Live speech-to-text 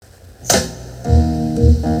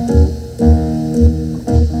Welcome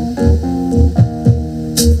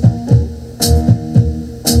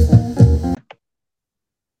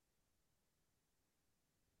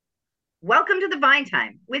to the Vine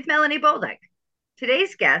Time with Melanie Bolduc.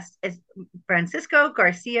 Today's guest is Francisco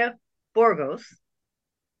Garcia Burgos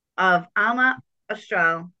of Alma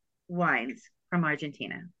Austral Wines from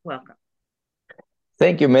Argentina. Welcome.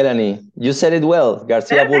 Thank you, Melanie. You said it well,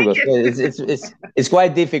 Garcia Thank Burgos. you. It's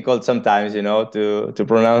quite difficult sometimes, to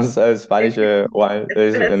pronounce Spanish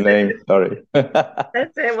name. Sorry.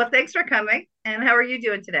 That's it. Well, thanks for coming. And how are you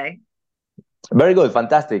doing today? Very good,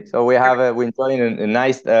 fantastic. So we're enjoying a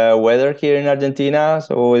nice weather here in Argentina.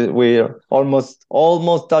 So we're almost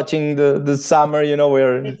touching the summer.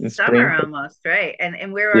 We're in It's spring. summer almost, right?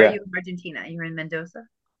 And where are Yeah. you in Argentina? You're in Mendoza?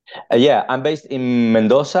 Yeah, I'm based in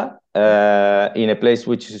Mendoza, in a place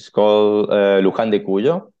which is called Luján de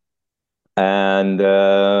Cuyo, and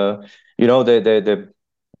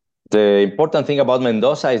the important thing about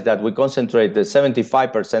Mendoza is that we concentrate the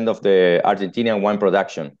 75% of the Argentinian wine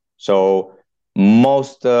production. So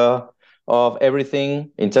most of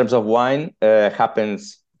everything in terms of wine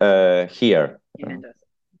happens here. In Mendoza,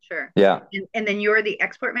 sure. Yeah. And then you're the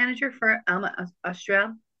export manager for Alma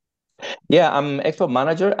Austral? Yeah, I'm export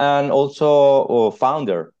manager and also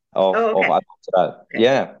founder of okay. Alma Austral. Okay.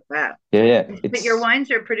 Yeah. Wow. Yeah. But your wines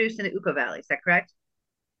are produced in the Uco Valley, is that correct?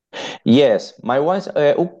 Yes, my wines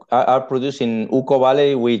are produced in Uco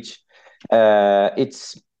Valley, which I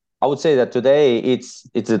would say that today it's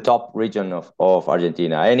the top region of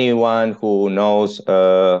Argentina. Anyone who knows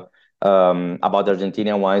about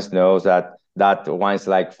Argentinian wines knows that wines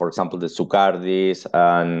like, for example, the Zucardis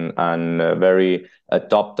and very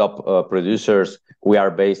top producers, we are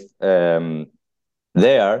based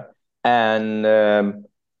there, and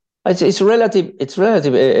it's relative. It's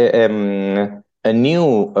relative. A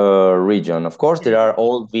new region. Of course, there are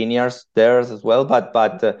old vineyards there as well, but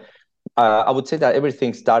I would say that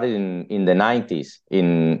everything started in the 90s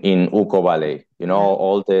in Uco Valley.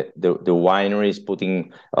 All the wineries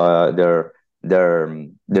putting their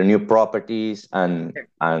new properties and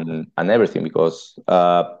everything, because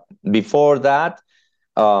before that,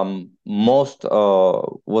 most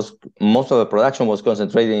of the production was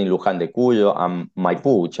concentrated in Luján de Cuyo and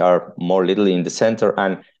Maipú, which are more little in the center,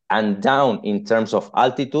 and down in terms of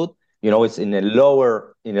altitude. It's in a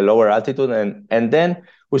lower altitude, and then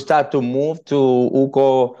we start to move to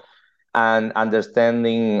Uco and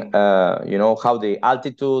understanding how the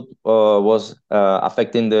altitude was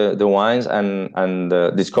affecting the wines, and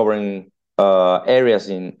discovering areas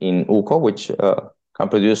in Uco which can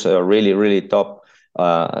produce really really top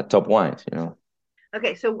wines.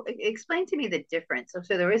 Okay, so explain to me the difference.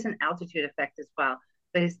 So there is an altitude effect as well,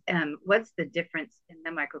 but what's the difference in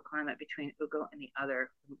the microclimate between Uco and the other,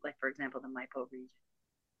 like for example, the Maipo region?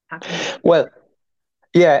 How can well,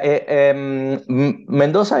 yeah,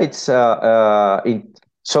 Mendoza.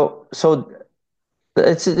 So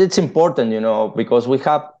it's important, because we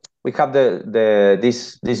have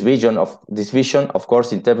this vision, of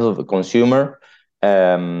course, in terms of the consumer.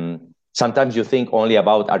 Sometimes you think only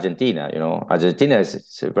about Argentina. Argentina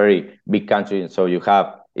is a very big country, and so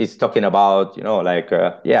it's talking about, like,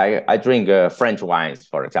 I drink French wines,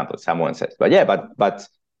 for example, someone says. But yeah, but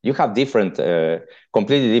you have different,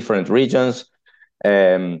 completely different regions.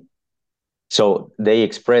 So they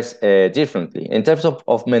express differently. In terms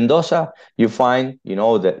of Mendoza, you find,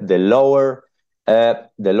 the lower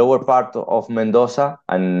part of Mendoza,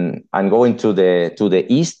 and going to the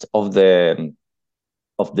east of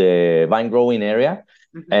the vine growing area,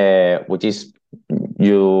 which is,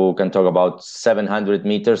 you can talk about 700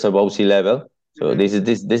 meters above sea level. So this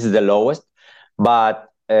is the lowest, but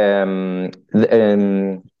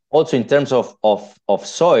also in terms of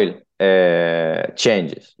soil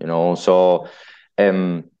changes. So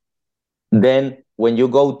then when you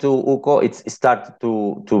go to Uco, it starts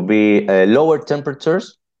to be lower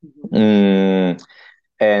temperatures, and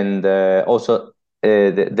also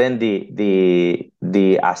then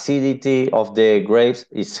the acidity of the grapes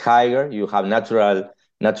is higher. You have natural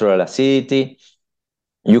acidity.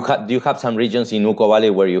 You have some regions in Uco Valley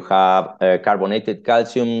where you have carbonated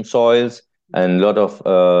calcium soils and a lot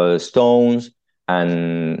of stones,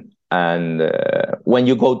 and when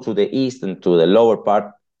you go to the east and to the lower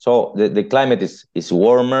part, so the climate is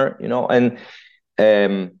warmer, and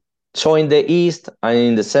so in the east and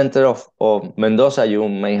in the center of Mendoza, you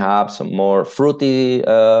may have some more fruity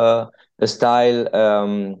style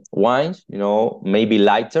wines, maybe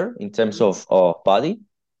lighter in terms of body.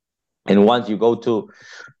 And once you go to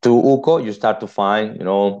Uco, you start to find,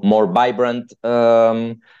 more vibrant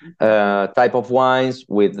type of wines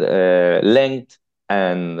with length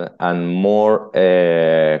and more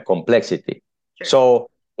complexity. Sure. So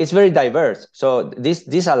it's very diverse. So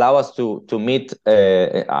this allows us to meet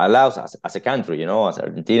allows us as a country, as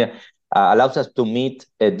Argentina, allows us to meet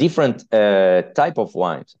a different type of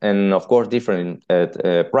wines, and of course different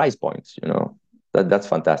price points. That's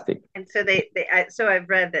fantastic. And so so I've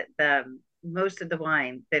read that most of the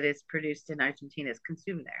wine that is produced in Argentina is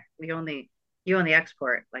consumed there. You only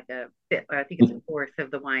export like a bit, I think it's a fourth of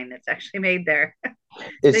the wine that's actually made there. So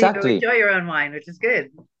you Exactly. enjoy your own wine, which is good.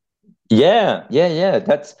 Yeah.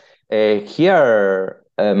 That's here,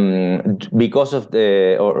 because of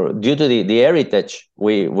the or due to the heritage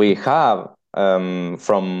we have,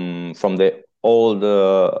 from the old,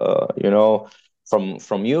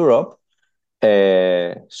 from Europe.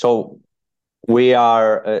 So we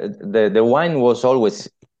are the wine was always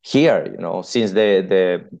here, since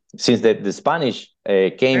the Spanish Sure.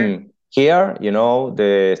 came here.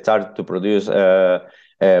 They started to produce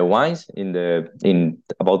wines in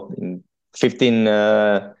about in 15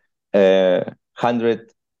 hundred.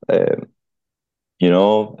 uh, you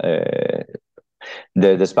know uh,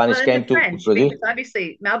 the Well, Spanish and the came to French, produce. because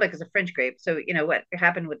obviously Malbec is a French grape. So, what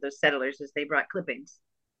happened with those settlers is they brought clippings.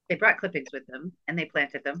 They brought clippings with them and they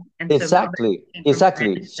planted them. And so Malbec Exactly, came from exactly.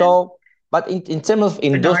 France, and So, but in terms of Bernard,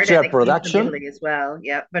 I industrial think, came from production, Italy as well.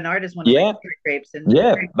 Yeah. Bernard is one of my yeah. favorite grapes, and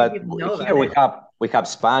Yeah, very few but people know here about it. we have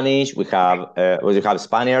Spanish, we have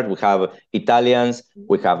Spaniard, we have Italians,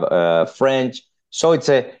 we have French. So it's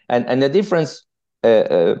and the difference,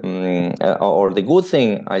 or the good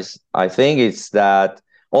thing, I think, is that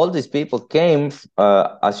all these people came,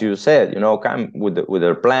 as you said, came with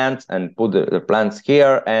their plants and put the plants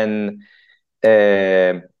here. And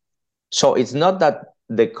uh, so it's not that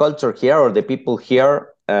the culture here or the people here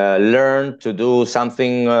learn to do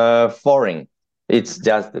something foreign. It's Mm-hmm.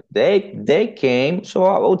 just that they came. So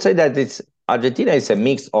I would say that it's Argentina is a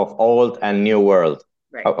mix of old and new world.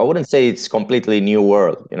 I, Right. I wouldn't say it's completely new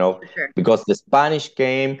world, For sure. because the Spanish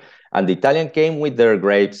came and the Italian came with their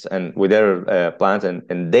grapes and with their plants,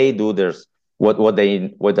 and they do their what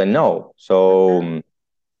they know. So Mhm.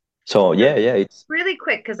 so So yeah, it's really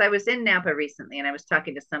quick, because I was in Napa recently and I was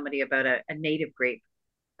talking to somebody about a native grape,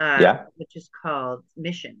 yeah. which is called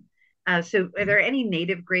Mission. So are there any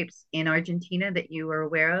native grapes in Argentina that you are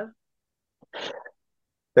aware of?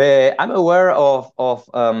 I'm aware of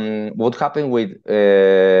what happened with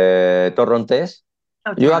Torrontés.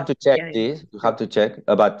 Oh, You have Toronto. to check Yeah, yeah. this. You have to check.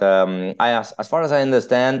 But as far as I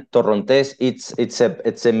understand, Torrontés,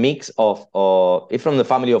 it's a mix of it's from the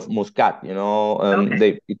family of Muscat.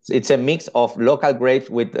 Okay. It's a mix of local grapes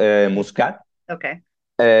with Muscat. Okay.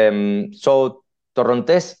 So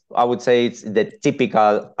Torrontés, I would say it's the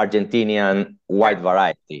typical Argentinian white Sure.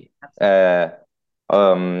 variety. Absolutely.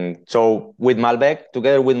 So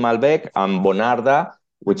together with Malbec and Bonarda,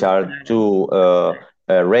 which Mm-hmm. are Banana. two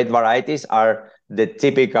red varieties, are the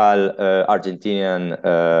typical Argentinian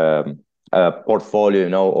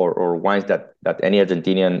portfolio, or wines that any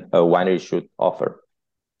Argentinian winery should offer.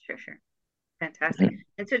 Sure, sure. Fantastic.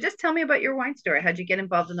 And so just tell me about your wine story. How'd you get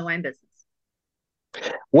involved in the wine business?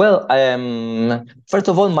 Well, first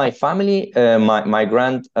of all, my family, my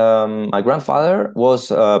grandfather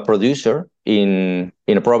was a producer in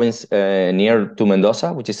a province near to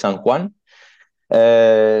Mendoza, which is San Juan.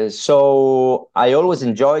 So I always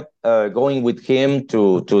enjoyed going with him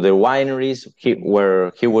to the wineries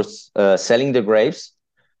where he was selling the grapes.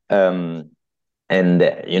 Um, and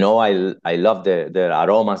I love the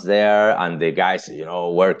aromas there, and the guys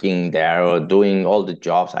working there or doing all the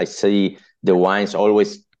jobs. I see the wines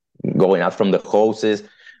always going out from the hoses.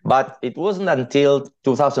 But it wasn't until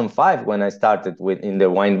 2005 when I started in the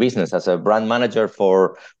wine business as a brand manager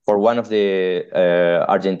for one of the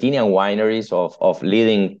Argentinian wineries of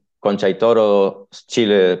leading Concha y Toro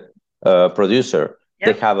Chile producer.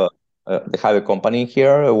 They Yep. have a company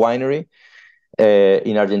here, a winery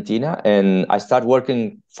in Argentina, and I started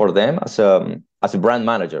working for them as a brand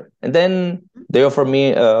manager. And then they offered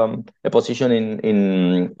me a position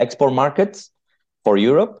in export markets for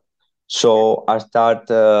Europe. So I start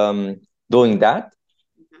doing that.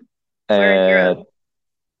 Mm-hmm. Where in Europe?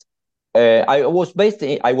 Uh, I was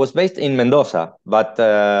based in Mendoza, but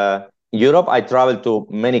Europe, I traveled to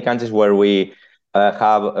many countries where we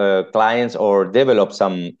have clients or develop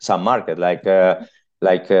some market, like the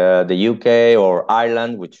UK or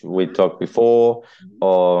Ireland, which we Mm-hmm. talked before.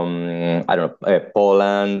 Mm-hmm. I don't know,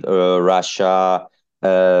 Poland, Russia,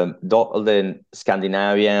 all the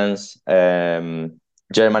Scandinavians,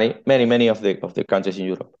 Germany, many of the countries in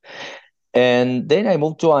Europe. And then I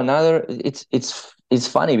moved to another. It's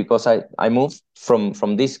funny because I moved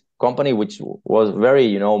from this company, which was very,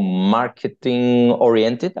 marketing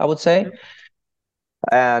oriented, I would say. Mm-hmm.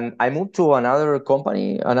 And I moved to another company,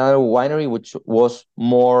 another winery, which was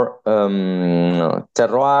more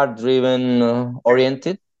terroir driven, Right.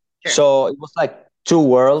 oriented. Sure. So it was like two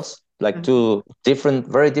worlds, like Mm-hmm. two different,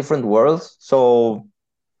 very different worlds. So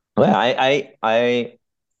well, I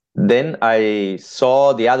then I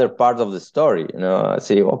saw the other part of the story. I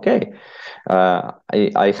say, okay,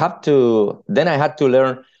 I have to. Then I had to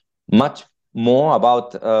learn much more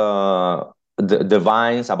about the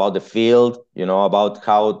vines, about the field. About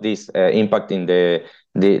how this impact in the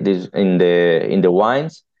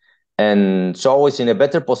wines, and so I was in a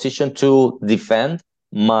better position to defend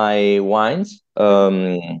my wines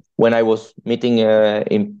when I was meeting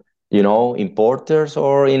importers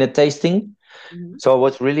or in a tasting. Mm-hmm. So it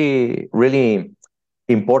was really, really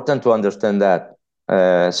important to understand that.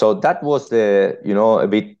 So that was a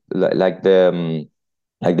bit like the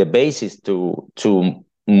basis to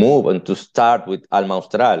move and to start with Alma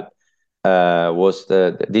Austral. Was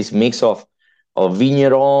this mix of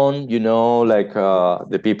vigneron, like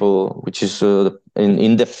the people which is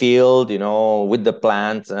in the field, with the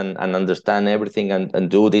plants and understand everything and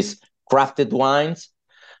do these crafted wines,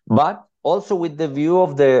 but also with the view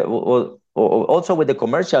of also with the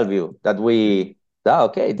commercial view that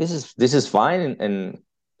okay, this is fine, and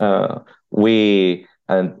we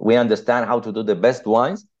understand how to do the best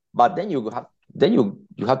wines, but then you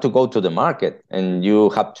have to go to the market, and you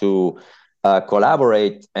have to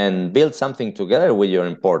collaborate and build something together with your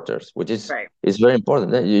importers, which Right. is very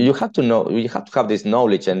important. You have to know, you have to have this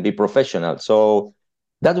knowledge and be professional. So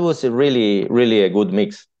that was a really, really a good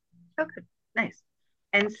mix. Okay. Nice.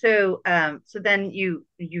 And so then you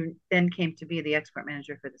then came to be the export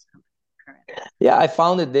manager for this company. Correct. Yeah, I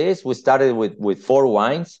founded this. We started with four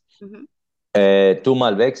wines, Mm-hmm. two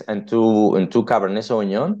Malbecs and two Cabernet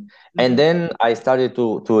Sauvignon, and Mm-hmm. then I started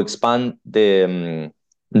to expand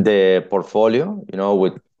the portfolio.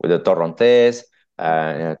 With the Torrontés.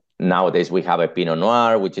 Nowadays we have a Pinot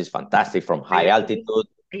Noir, which is fantastic from Are high you altitude.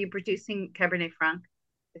 producing, are you producing Cabernet Franc?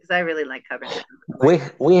 Because I really like Cabernet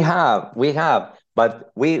Franc. We have,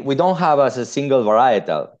 but we don't have as a single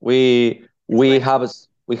varietal. We It's we like have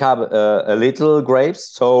we have a little grapes,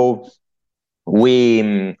 so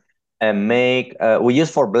we make we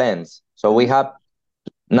use for blends. So we mm-hmm. have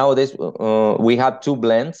nowadays we have two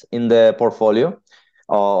blends in the portfolio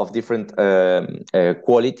of different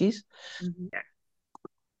qualities. Mm-hmm.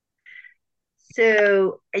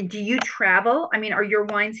 So do you travel? I mean, are your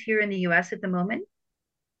wines here in the US at the moment?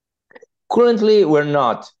 Currently, we're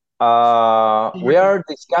not. You We haven't. are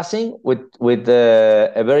discussing with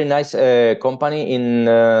a very nice company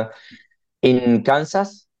in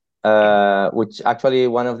Kansas, which actually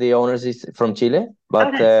one of the owners is from Chile. Oh,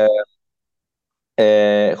 But nice.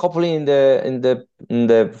 hopefully in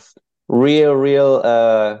the real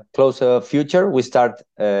close future, we start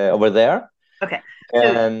over there. Okay. So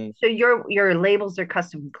And so your labels are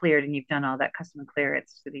custom cleared and you've done all that custom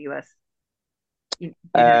clearance to the US. You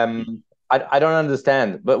don't. I don't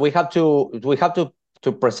understand, but we have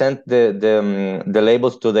to present the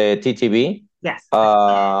labels to the TTB. Yes.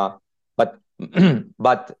 But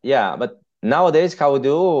but nowadays, how we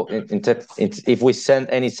do if we send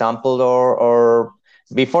any sample, or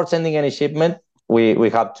before sending any shipment, we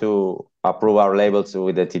have to approve our labels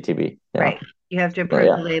with the TTB. Yeah. Right. You have to approve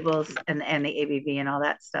Yeah. the labels and the ABV and all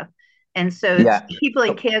that stuff. And so Yeah. people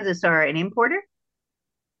in So, Kansas are an importer.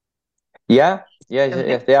 yeah, yes, Okay.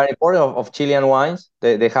 yes. They are imported of Chilean wines.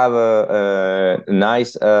 They have a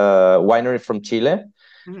nice winery from Chile.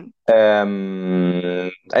 Mhm.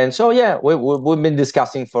 And so yeah, we've been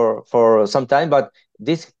discussing for some time, but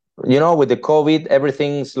this, with the COVID,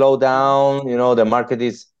 everything slowed down. The market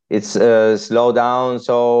is it's slowed down.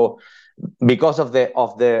 So because of the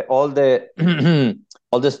all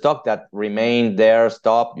the stock that remained there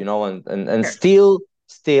stopped, and Sure.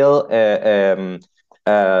 still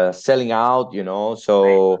selling out,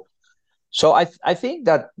 Right. so I think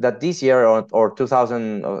that this year, or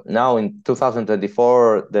 2000, now in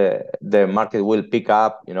 2024, the market will pick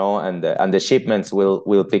up, and the shipments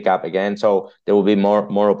will pick up again. So there will be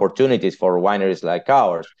more opportunities for wineries like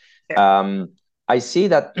ours. Sure. Um, I see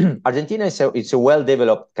that Argentina it's a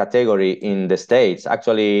well-developed category in the States.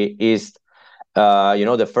 Actually, is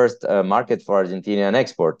the first market for Argentinian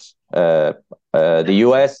exports. The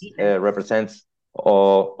U.S. Amazing. represents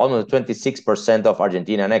almost 26% of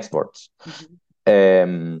Argentinian exports. Mhm.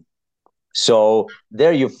 Um, so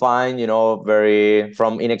there you find, very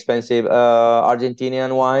from inexpensive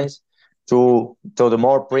Argentinian wines to the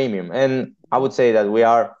more premium. And I would say that we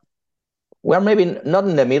are maybe not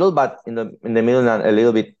in the middle, but in the middle and a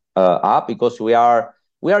little bit up because we are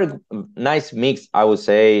a nice mix, I would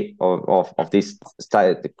say, of this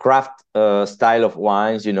style, the craft style of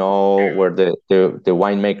wines, where the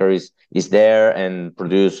winemaker is there and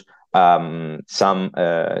produce some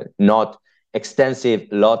not extensive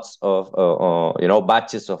lots of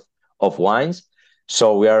batches of wines.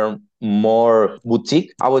 So we are more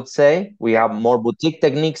boutique, I would say. We have more boutique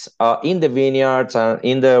techniques in the vineyards and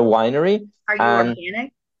in the winery. Are you And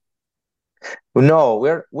organic? no,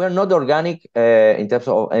 we're not organic in terms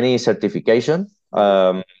of any certification.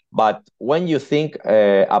 Mm-hmm. But when you think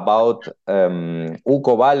about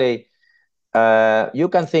Uco Valley, you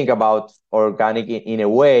can think about organic in a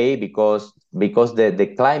way because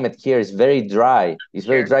the climate here is very dry. It's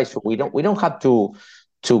very Sure. dry, so we don't have to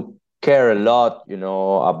care a lot,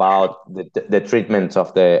 about the treatments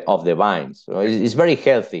of the vines. So it's very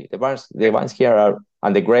healthy. The vines here are,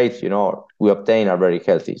 and the grapes, we obtain are very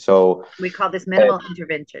healthy. So We call this uh, minimal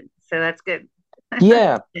intervention. So that's good.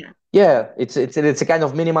 yeah, Yeah. yeah, it's a kind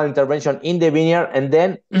of minimal intervention in the vineyard, and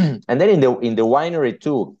then and then in the winery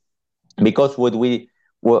too, because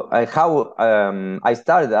how I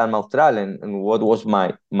started at Austral, and what was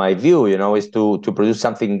my view, is to produce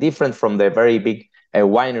something different from the very big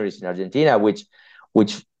wineries in Argentina, which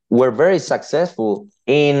were very successful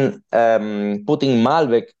in putting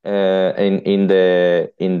Malbec in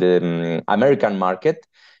the American market,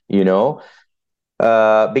 you know,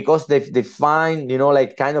 because they find,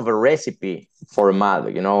 like kind of a recipe for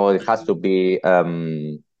Malbec. It has to be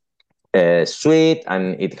sweet,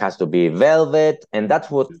 and it has to be velvet, and that's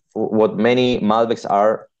what many Malbecs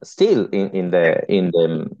are still in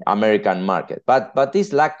the American market. But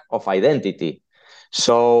this lack of identity.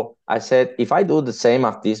 So I said, if I do the same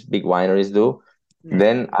as these big wineries do, Yeah.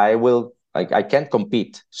 then I can't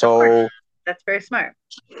compete. Of course. So That's very smart.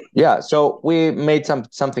 yeah, so we made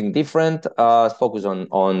something different, focus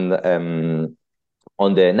on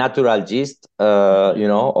the natural yeast,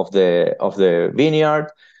 of the vineyard.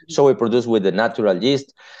 So we produce with the natural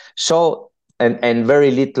yeast. So and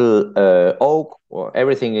very little oak, or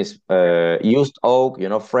everything is used oak,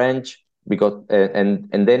 French, because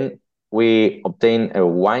and then we obtain a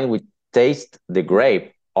wine which taste the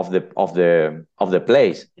grape of the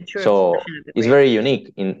place. The true So expression of the it's grape. very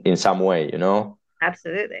unique in some way.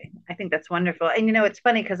 Absolutely. I think that's wonderful. And it's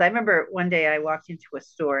funny because I remember one day I walked into a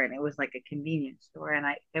store and it was like a convenience store, and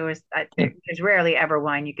there's rarely ever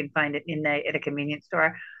wine you can find it at a convenience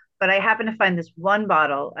store, but I happened to find this one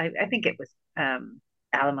bottle. I think it was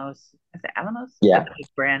Alamos. Is it Alamos? The Yeah, big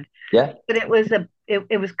brand. yeah. But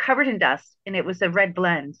it was covered in dust, and it was a red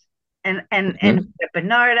blend, and Mhm.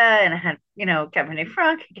 Bernarda, and it had Cabernet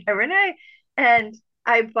Franc, Cabernet, and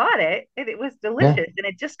I bought it, and it was Yeah, delicious. And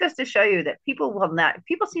it just goes to show you that people will not. If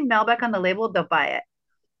people see Malbec on the label, they'll buy it.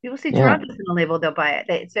 People see yeah. Toronto's on the label, they'll buy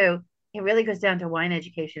it. So it really goes down to wine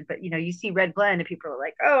education. But you see red blend, and people are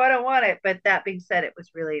like, "Oh, I don't want it." But that being said, it was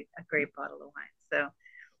really a great bottle of wine. So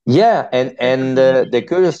Yeah, and there's and something you uh, can the do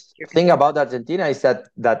curious if you're thing consuming. about Argentina is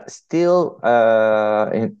that still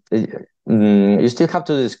you still have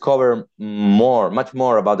to discover much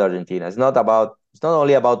more about Argentina. It's not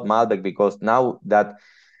only about Malbec, because now that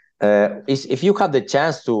if you have the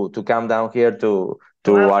chance to come down here Oh,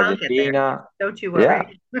 to I'll get there. Argentina, Don't you yeah,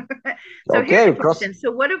 worry. So here's a okay, cross. question. So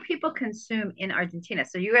what do people consume in Argentina?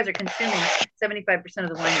 So you guys are consuming 75% of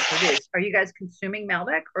the wine you produce. Are you guys consuming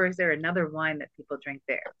Malbec, or is there another wine that people drink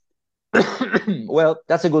there? Well,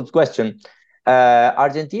 that's a good question.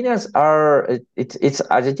 Argentinians are it's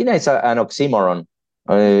Argentina is an oxymoron.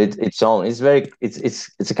 Its own.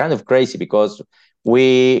 It's a kind of crazy, because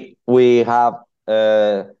we have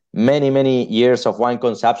many years of wine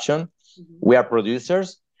consumption. Mm-hmm. We are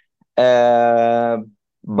producers, uh,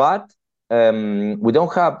 but we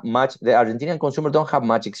don't have much. The Argentinian consumer don't have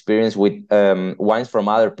much experience with wines from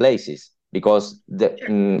other places, because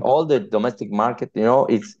Sure. all the domestic market,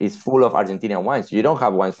 is full of Argentinian wines. You don't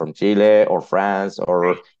have wines from Chile or France or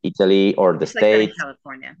Right. Italy or the It's like that in States.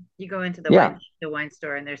 California. You go into Yeah, the wine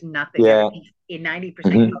store, and there's nothing. yeah. In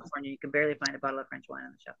 90% Mhm. California, you can barely find a bottle of French wine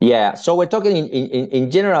on the shelf. Yeah, so we're talking in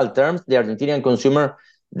general terms. The Argentinian consumer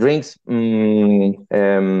drinks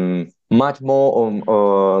much more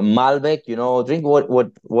Malbec. Drink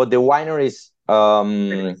what the wineries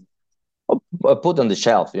Produce. put on the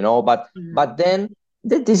shelf. But Mm-hmm. but then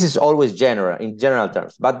this is always general in general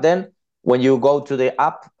terms. But then when you go to the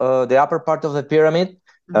upper part of the pyramid,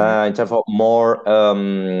 Mm-hmm. in terms of more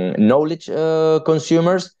knowledge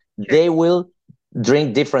consumers, Sure. they will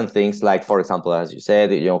drink different things, like, for example, as you said,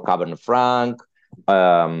 Cabernet Franc,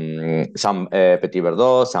 some Petit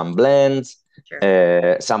Verdot, some blends.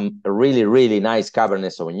 Sure. some really really nice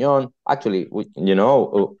Cabernet Sauvignon. Actually,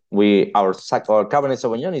 our Cabernet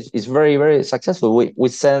Sauvignon is very very successful. We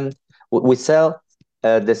sell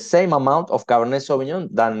the same amount of Cabernet Sauvignon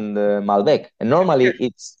than the Malbec, and normally Sure.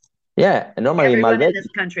 it's yeah, and normally Everyone in Malbec. this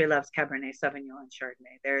country loves Cabernet Sauvignon and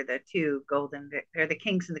Chardonnay. They're the two golden. They're the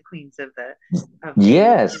kings and the queens of the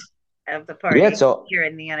Yes, yeah. party So here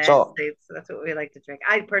in the United so States. So that's what we like to drink.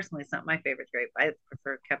 I personally, it's not my favorite grape. I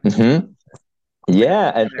prefer Cabernet mhm. with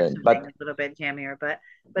Yeah, or something but a little bit jammier, but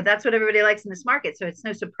that's what everybody likes in this market. So it's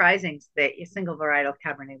no surprising that a single varietal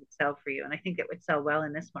Cabernet would sell for you, and I think it would sell well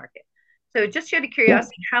in this market. So just out of yeah.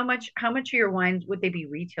 curiosity, how much of your wines would they be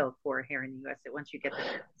retailed for here in the U.S. once you get them?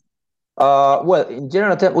 Well, in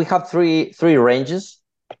general, we have three ranges,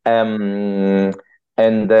 um,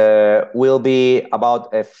 and will be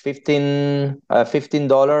about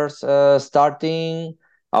 $15 starting,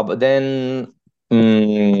 but then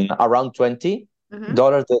around Mm-hmm.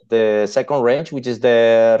 $20 the second range, which is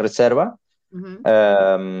the Reserva.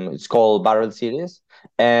 Mm-hmm. It's called Barrel Series,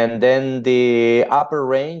 and then the upper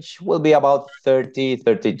range will be about 30,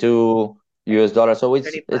 32 US dollars. So it's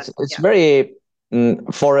 30 it's plus. it's Yeah. very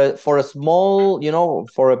for a small,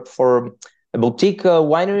 for a boutique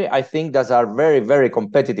winery. I think those are very very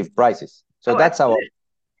competitive prices. So Oh, that's our absolutely.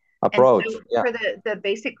 And approach. so Yeah. for the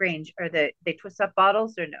basic range, are they twist up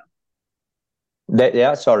bottles or no?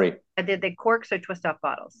 Yeah. Sorry. Did they corks or twist up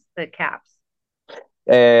bottles? The caps.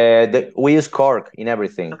 We use cork in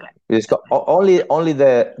everything. Okay. We use Okay. only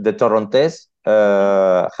the Torrontés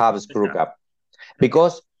have Twist screw up. cap. Okay.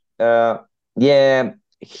 Because yeah,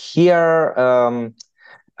 here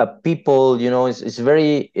people, it's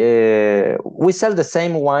very we sell the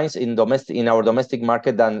same wines in our domestic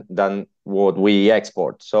market than what we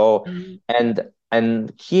export. So Mm-hmm.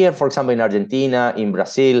 and here, for example, in Argentina, in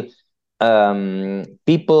Brazil,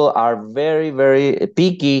 people are very very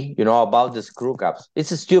picky, about the screw caps.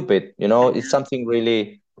 It's stupid, I it's know. something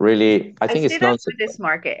really really, I I think say it's that nonsense. with this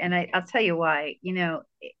market, and I'll tell you why.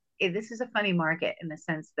 This is a funny market in the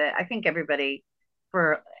sense that I think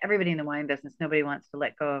for everybody in the wine business, nobody wants to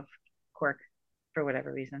let go of cork for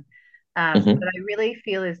whatever reason. But Hmm. I really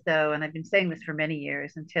feel as though, and I've been saying this for many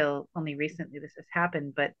years until only recently this has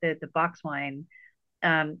happened, but the box wine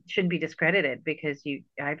shouldn't be discredited because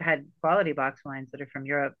I've had quality box wines that are from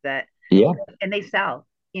Europe that Yeah. and they sell.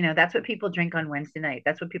 That's what people drink on Wednesday night.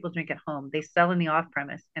 That's what people drink at home. They sell in the off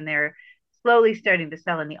premise, and they're slowly starting to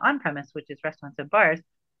sell in the on premise, which is restaurants and bars.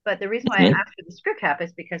 But the reason why I Hmm. asked for the screw cap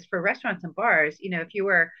is because for restaurants and bars, if you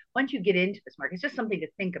were once you get into this market, it's just something to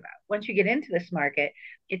think about. Once you get into this market,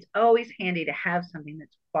 it's always handy to have something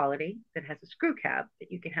that's quality that has a screw cap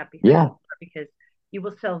that you can have behind the Yeah. bar because you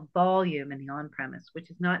will sell volume in the on premise, which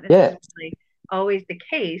is not Yeah. necessarily always the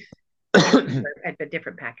case at the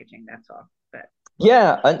different packaging. That's all. But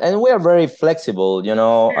Yeah, and we are very flexible.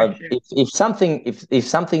 sure, sure. If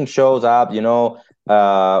something shows up,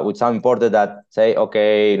 with some importer that say,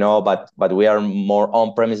 okay, but we are more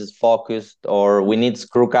on premises focused, or we need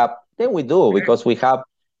screw cap, then we do, Sure. because we have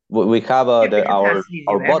You have the the capacity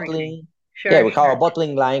to our do everything. bottling. Yeah, Sure, we have a sure.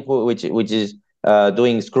 bottling line which is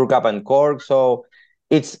doing screw cap and cork. So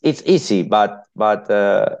it's easy, but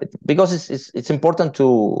because it's important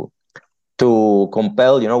to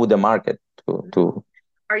compel, with the market to.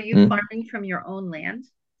 Are you Mm. farming from your own land?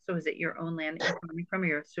 So is it your own land that you're farming from, or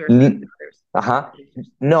you're sourcing N- others, other uh-huh. producers?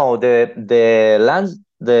 No, the lands,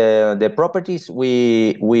 the properties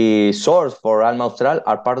we source for Alma Austral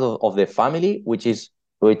are part of the family, which is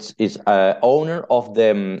owner of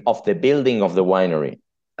the building of the winery.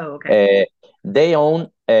 Oh, okay. Uh, they own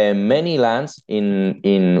many lands in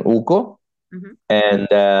Uco, Mm-hmm. and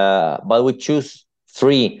but we choose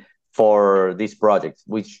three for this project.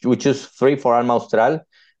 We choose three for Alma Austral.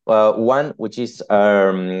 One which is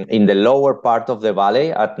in the lower part of the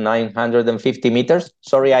valley at 950 meters.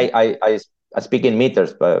 Sorry, Mm-hmm. I speak in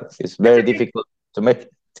meters, but it's That's very okay. difficult to make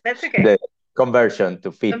That's okay. the conversion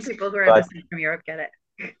to Some feet. people who are But listening from Europe get it.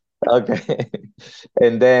 okay.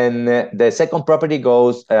 And then the second property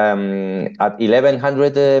goes at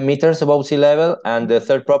 1100 meters above sea level, and the Mm-hmm.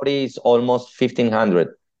 third property is almost 1500,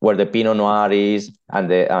 where the Pinot Noir is and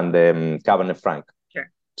the Cabernet Franc. Sure.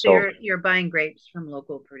 So So you're buying grapes from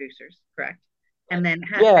local producers, correct? And then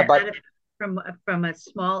yeah, but from a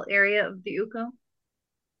small area of the Uco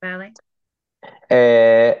Valley.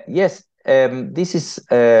 yes, this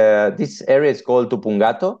area is called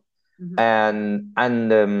Tupungato, Mm-hmm.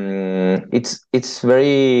 and it's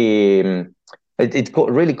very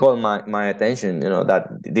really called my attention, that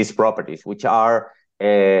these properties, which are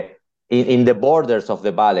in the borders of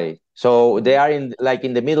the valley, so they Mm-hmm. are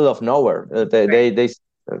in the middle of nowhere. Right.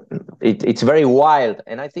 it's very wild,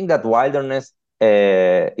 and I think that wilderness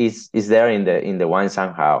is there in the wine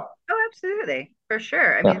somehow. Oh, absolutely, for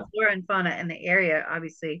sure. I Yeah, mean, flora and fauna in the area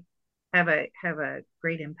obviously have a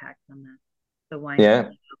great impact on the wines yeah.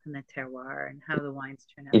 and the terroir and how the wines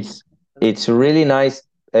turn out. It's it's really nice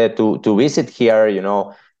to visit here.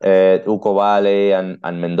 Uco Valley and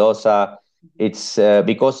Mendoza. Mhm. It's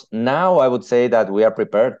because now I would say that we are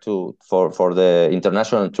prepared for the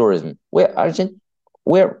international tourism.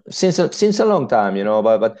 We're since a long time,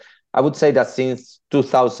 but I would say that since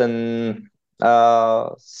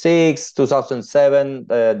 2006, 2007,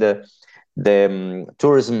 the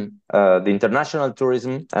tourism, the international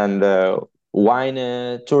tourism and wine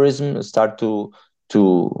tourism start to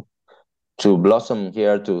to blossom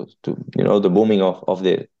here, to the booming of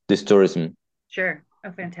this tourism. Sure.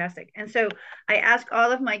 Oh, fantastic. And so I ask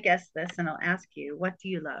all of my guests this, and I'll ask you, what do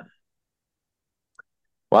you love?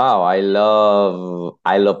 Wow, I love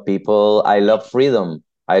people. I love freedom.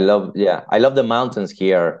 I love the mountains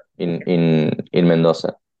here in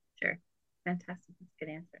Mendoza. Sure. Fantastic. That's a good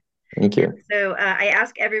answer. Thank And you. so I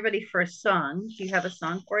ask everybody for a song. Do you have a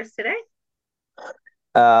song for us today?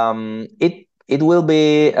 It will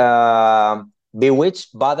be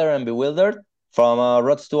Bewitched, Bothered, and Bewildered from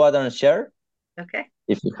Rod Stewart and Cher, Okay.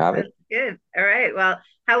 if you have it. That's good. All right. Well,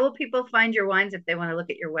 how will people find your wines if they want to look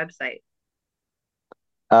at your website?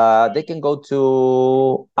 They can go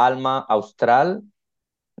to almaaustral.com.ar.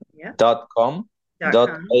 Yeah. .com.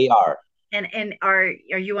 And are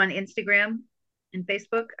you on Instagram and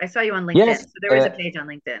Facebook? I saw you on LinkedIn. Yes, So there is a page on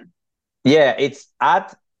LinkedIn. yeah, it's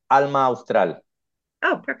at Alma Austral.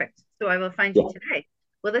 Oh, perfect. So I will find you Yeah, today.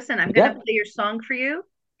 Well, listen, I'm going to yeah, play your song for you.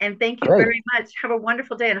 And thank you great. very much. Have a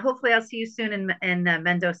wonderful day. And hopefully I'll see you soon in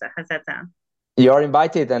Mendoza. How's that sound? You're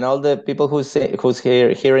invited, and all the people who's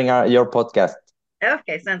hearing your podcast.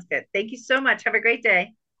 Okay, sounds good. Thank you so much. Have a great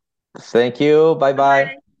day. Thank you. Bye bye.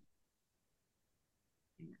 Bye-bye.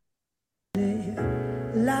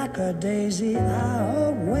 Like a daisy, I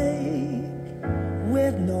awake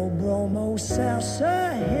with no bromo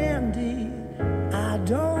salsa handy. I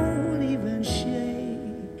don't even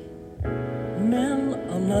shake. Man,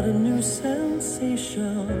 I'm not a new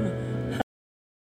sensation.